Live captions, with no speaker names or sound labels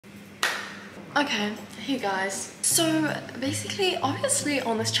Okay, hey guys. So basically, obviously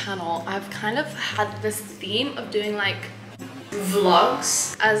on this channel, I've kind of had this theme of doing like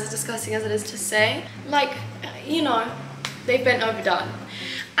vlogs, as disgusting as it is to say. Like, you know, they've been overdone.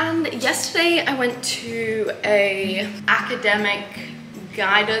 And yesterday I went to a academic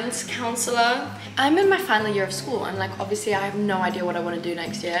guidance counselor. I'm in my final year of school and like obviously I have no idea what I want to do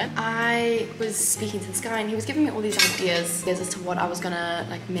next year. I was speaking to this guy and he was giving me all these ideas as to what I was gonna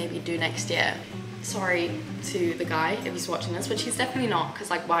like maybe do next year. Sorry to the guy if he's watching this, which he's definitely not, because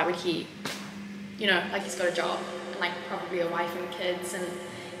like why would he, you know, like he's got a job and like probably a wife and kids and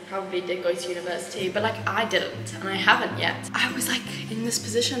probably did go to university, but like I didn't and I haven't yet. I was like in this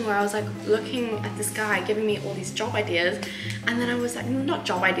position where I was like looking at this guy giving me all these job ideas, and then I was like, not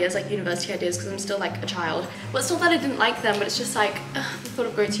job ideas, like university ideas, because I'm still like a child. Well, it's not that I didn't like them, but it's just like the thought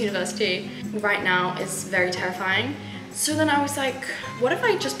of going to university right now is very terrifying. So then I was like, what if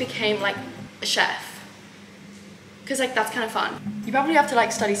I just became like a chef? Because like that's kind of fun. You probably have to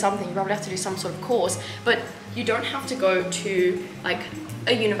like study something, you probably have to do some sort of course, but you don't have to go to like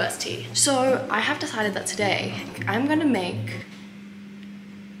a university. So I have decided that today I'm gonna make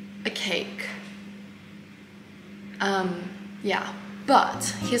a cake. Yeah, but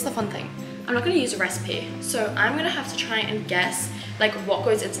here's the fun thing. I'm not gonna use a recipe. So I'm gonna have to try and guess like what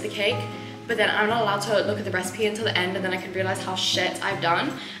goes into the cake, but then I'm not allowed to look at the recipe until the end, and then I can realize how shit I've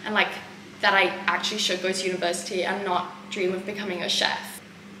done and like that I actually should go to university and not dream of becoming a chef.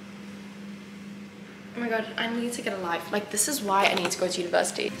 Oh my god, I need to get a life. Like this is why I need to go to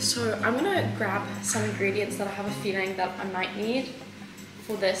university. So I'm gonna grab some ingredients that I have a feeling that I might need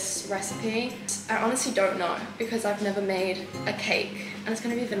for this recipe. I honestly don't know because I've never made a cake. And it's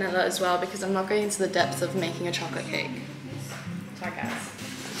gonna be vanilla as well because I'm not going into the depth of making a chocolate cake. Sorry guys.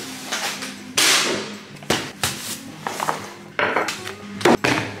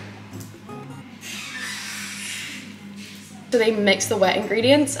 So they mix the wet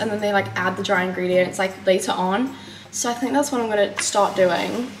ingredients and then they like add the dry ingredients like later on. So I think that's what I'm gonna start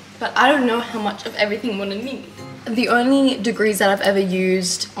doing. But I don't know how much of everything I'm gonna need. The only degrees that I've ever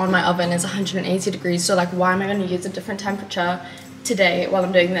used on my oven is 180 degrees. So like why am I gonna use a different temperature today while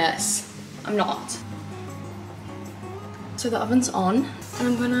I'm doing this? I'm not. So the oven's on and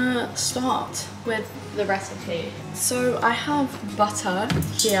I'm gonna start with the recipe. So I have butter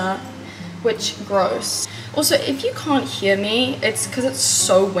here, which gross. Also, if you can't hear me, it's because it's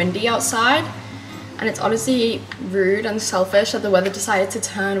so windy outside and it's honestly rude and selfish that the weather decided to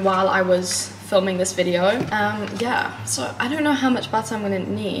turn while I was filming this video. Yeah, so I don't know how much butter I'm gonna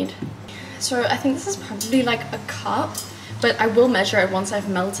need. So I think this is probably like a cup, but I will measure it once I've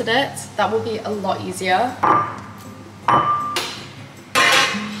melted it. That will be a lot easier.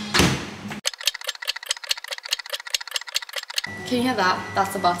 Can you hear that?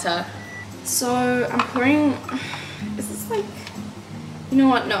 That's the butter. So I'm pouring, is this like, you know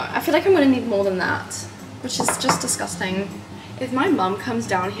what, no, I feel like I'm gonna need more than that, which is just disgusting. If my mum comes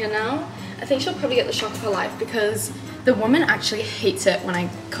down here now, I think she'll probably get the shock of her life because the woman actually hates it when I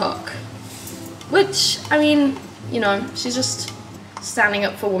cook. Which, I mean, you know, she's just standing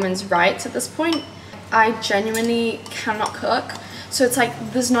up for women's rights at this point. I genuinely cannot cook. So it's like,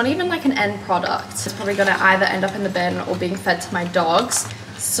 there's not even like an end product. It's probably gonna either end up in the bin or being fed to my dogs.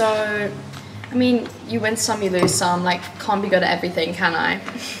 So, I mean, you win some, you lose some. Like, can't be good at everything, can I?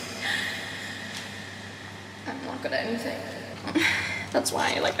 I'm not good at anything. That's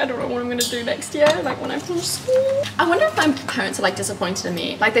why, like, I don't know what I'm gonna do next year, like when I finish school. I wonder if my parents are like disappointed in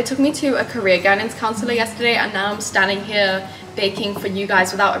me. Like, they took me to a career guidance counselor yesterday and now I'm standing here baking for you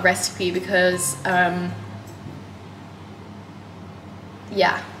guys without a recipe because,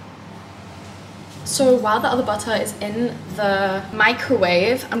 yeah. So while the other butter is in the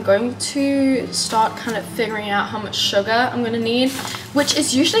microwave, I'm going to start kind of figuring out how much sugar I'm gonna need, which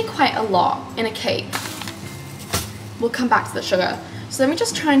is usually quite a lot in a cake. We'll come back to the sugar. So let me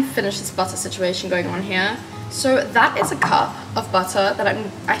just try and finish this butter situation going on here. So that is a cup of butter that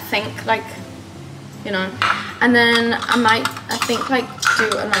I think like, you know, and then I think like do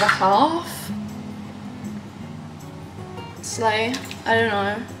another half. Slay, I don't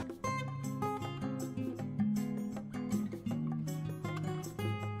know.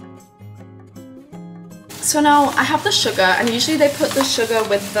 So now I have the sugar, and usually they put the sugar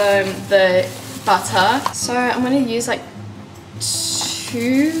with the butter. So I'm gonna use like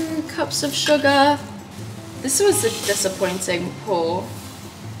 2 cups of sugar. This was a disappointing pour.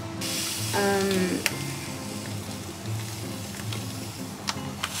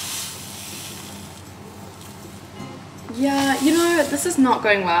 Yeah, you know, this is not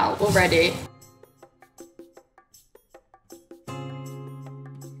going well already.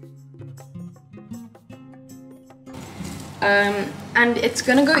 And it's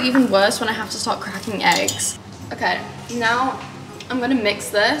gonna go even worse when I have to start cracking eggs. Okay, now I'm gonna mix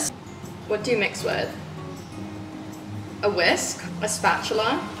this. What do you mix with? A whisk? A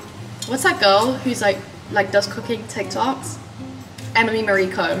spatula? What's that girl who's like does cooking TikToks? Emily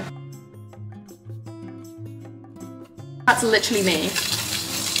Mariko. That's literally me.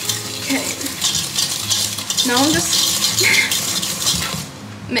 Okay. Now I'm just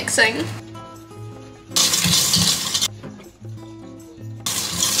mixing.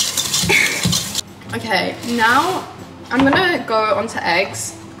 Okay, now I'm gonna go onto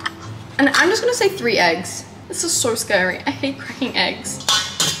eggs. And I'm just gonna say 3 eggs. This is so scary. I hate cracking eggs.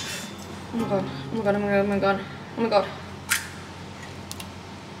 Oh my god, oh my god, oh my god, oh my god, oh my god.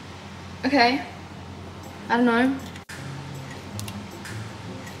 Okay. I don't know.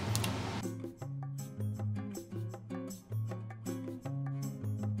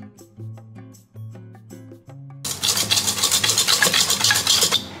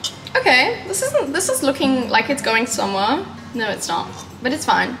 Okay, this is looking like it's going somewhere. No, it's not, but it's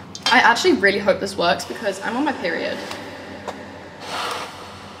fine. I actually really hope this works because I'm on my period.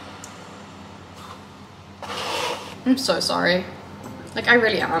 I'm so sorry. Like, I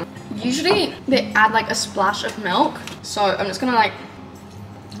really am. Usually they add like a splash of milk, so I'm just gonna like,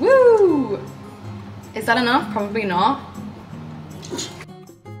 woo! Is that enough? Probably not.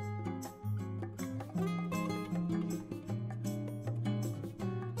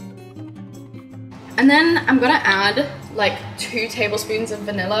 And then I'm gonna add like 2 tablespoons of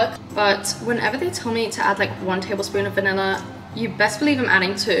vanilla, but whenever they tell me to add like 1 tablespoon of vanilla, you best believe I'm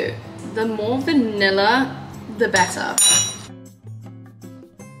adding 2. The more vanilla, the better.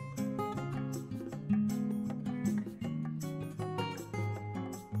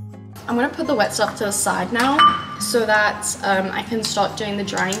 I'm gonna put the wet stuff to the side now so that I can start doing the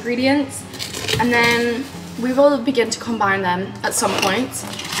dry ingredients, and then we will begin to combine them at some point.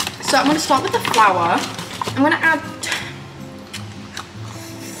 So I'm gonna start with the flour. I'm gonna add,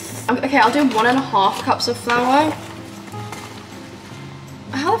 okay, I'll do 1.5 cups of flour.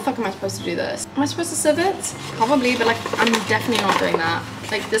 How the fuck am I supposed to do this? Am I supposed to sieve it? Probably, but like, I'm definitely not doing that.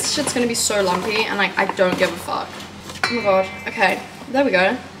 Like, this shit's gonna be so lumpy, and like, I don't give a fuck. Oh my god, okay, there we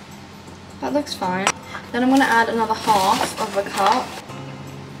go. That looks fine. Then I'm gonna add another 1/2 cup.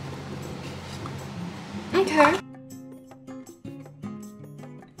 Okay.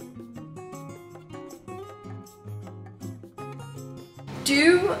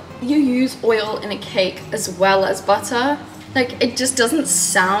 Do you use oil in a cake as well as butter? Like, it just doesn't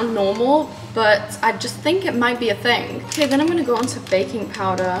sound normal, but I just think it might be a thing. Okay, then I'm gonna go on to baking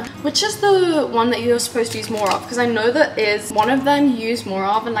powder, which is the one that you're supposed to use more of, because I know that is one of them you use more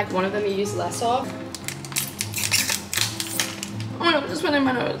of and like one of them you use less of. Oh my god, I just went in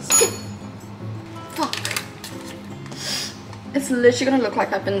my nose. Fuck. It's literally gonna look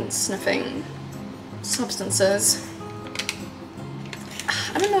like I've been sniffing substances.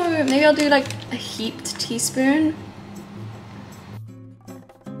 I don't know, maybe I'll do like a heaped teaspoon.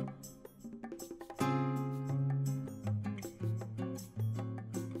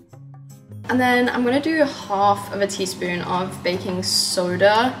 And then I'm gonna do 1/2 teaspoon of baking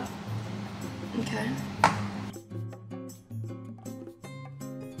soda. Okay.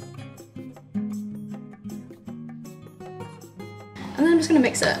 And then I'm just gonna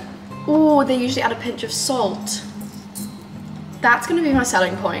mix it. Oh, they usually add a pinch of salt. That's gonna be my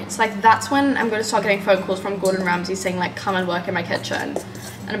selling point. So like, that's when I'm gonna start getting phone calls from Gordon Ramsay saying like, come and work in my kitchen.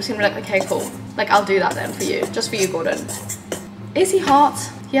 And I'm just gonna be like, okay, cool. Like, I'll do that then for you, just for you, Gordon. Is he hot?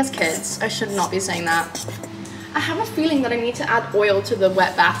 He has kids. I should not be saying that. I have a feeling that I need to add oil to the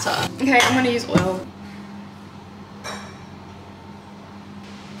wet batter. Okay, I'm gonna use oil.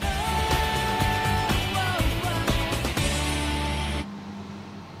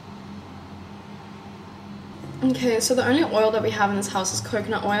 Okay, so the only oil that we have in this house is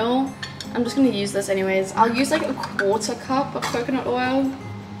coconut oil. I'm just gonna use this anyways. I'll use like 1/4 cup of coconut oil.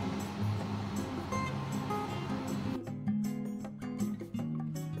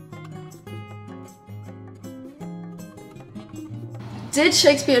 Did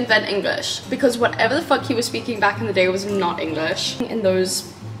Shakespeare invent English? Because whatever the fuck he was speaking back in the day was not English. In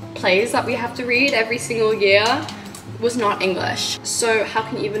those plays that we have to read every single year was not English. So how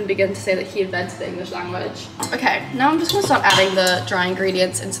can you even begin to say that he invented the English language? Okay, now I'm just gonna start adding the dry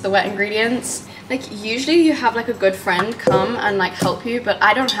ingredients into the wet ingredients. Like, usually you have like a good friend come and like help you, but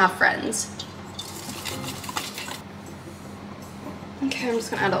I don't have friends. Okay, I'm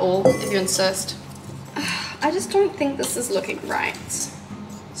just gonna add it all if you insist. I just don't think this is looking right.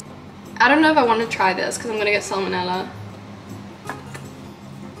 I don't know if I want to try this because I'm gonna get salmonella.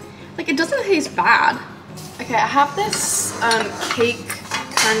 Like, it doesn't taste bad. Okay, I have this cake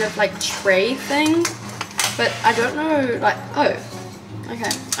kind of like tray thing, but I don't know, like, oh, okay.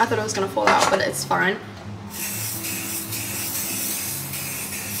 I thought it was gonna fall out, but it's fine.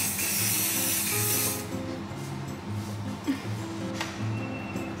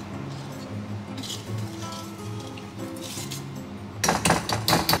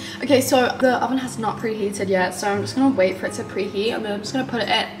 Okay, so the oven has not preheated yet, so I'm just gonna wait for it to preheat and then I'm just gonna put it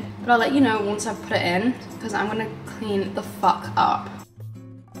in. But I'll let you know once I've put it in, because I'm gonna clean the fuck up.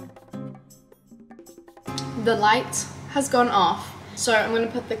 The light has gone off, so I'm gonna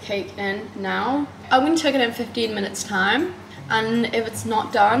put the cake in now. I'm gonna check it in 15 minutes time, and if it's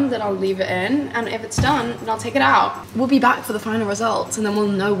not done, then I'll leave it in, and if it's done, then I'll take it out. We'll be back for the final results, and then we'll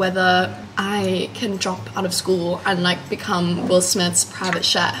know whether I can drop out of school and like become Will Smith's private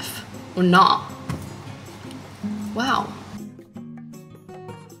chef or not. Wow.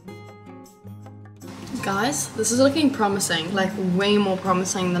 Guys, this is looking promising, like way more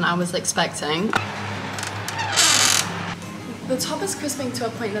promising than I was expecting. The top is crisping to a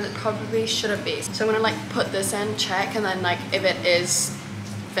point that it probably shouldn't be. So I'm gonna like put this in, check, and then like if it is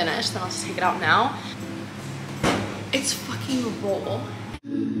finished, then I'll just take it out now. It's fucking raw.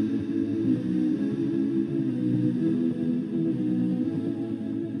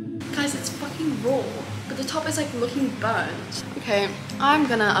 Guys, it's fucking raw, but the top is like looking burnt. Okay, I'm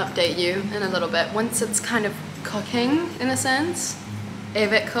gonna update you in a little bit once it's kind of cooking in a sense,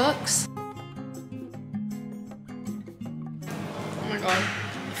 if it cooks. Oh my god,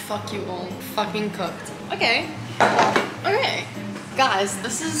 fuck you all, fucking cooked. Okay, okay. Guys,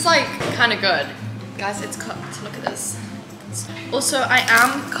 this is like kind of good. Guys, it's cooked, look at this. Also, I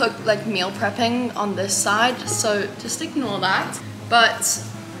am like meal prepping on this side, so just ignore that. But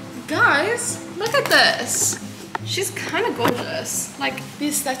guys, look at this. She's kind of gorgeous. Like the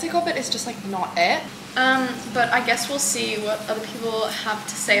aesthetic of it is just like not it. But I guess we'll see what other people have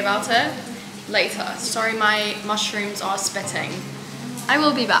to say about it later. Sorry, my mushrooms are spitting. I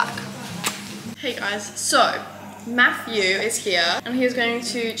will be back. Hey guys, so Matthew is here and he's going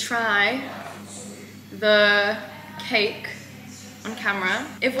to try the cake on camera.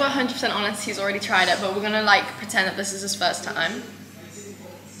 If we're 100% honest, he's already tried it, but we're gonna like pretend that this is his first time.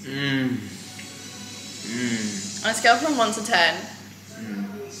 On a scale from 1 to 10.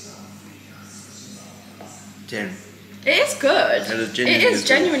 10. It is good. It is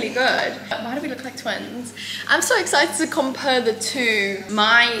genuinely good. Why do we look like twins? I'm so excited to compare the two.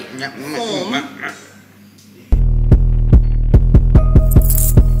 My form.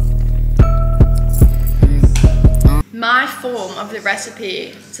 My form of the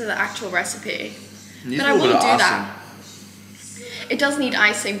recipe to the actual recipe. But I won't do that. It does need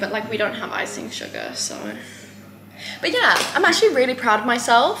icing, but like we don't have icing sugar, so. But yeah, I'm actually really proud of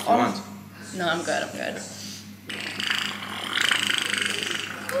myself. I want. No, I'm good, I'm good.